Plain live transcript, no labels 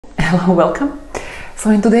Hello, welcome.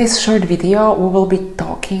 So in today's short video we will be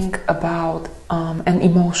talking about an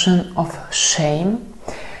emotion of shame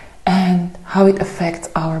and how it affects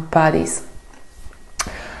our bodies.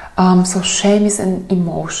 So shame is an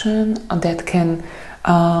emotion that can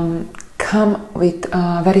come with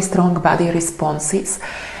very strong body responses,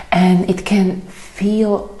 and it can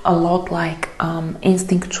feel a lot like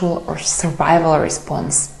instinctual or survival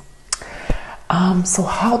response. So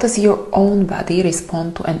how does your own body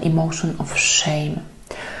respond to an emotion of shame?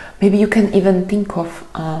 Maybe you can even think of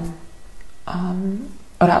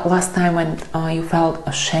last time when you felt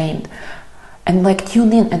ashamed, and like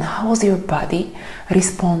tune in and how is your body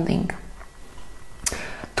responding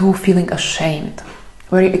to feeling ashamed?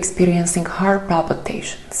 Were you experiencing heart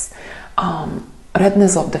palpitations,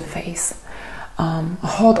 redness of the face,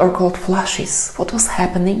 hot or cold flushes? What was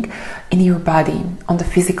happening in your body on the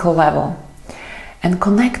physical level? And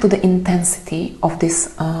connect to the intensity of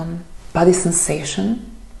this body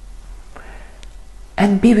sensation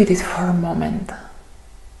and be with it for a moment.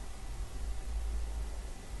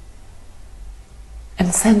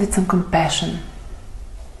 And send it some compassion,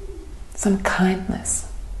 some kindness.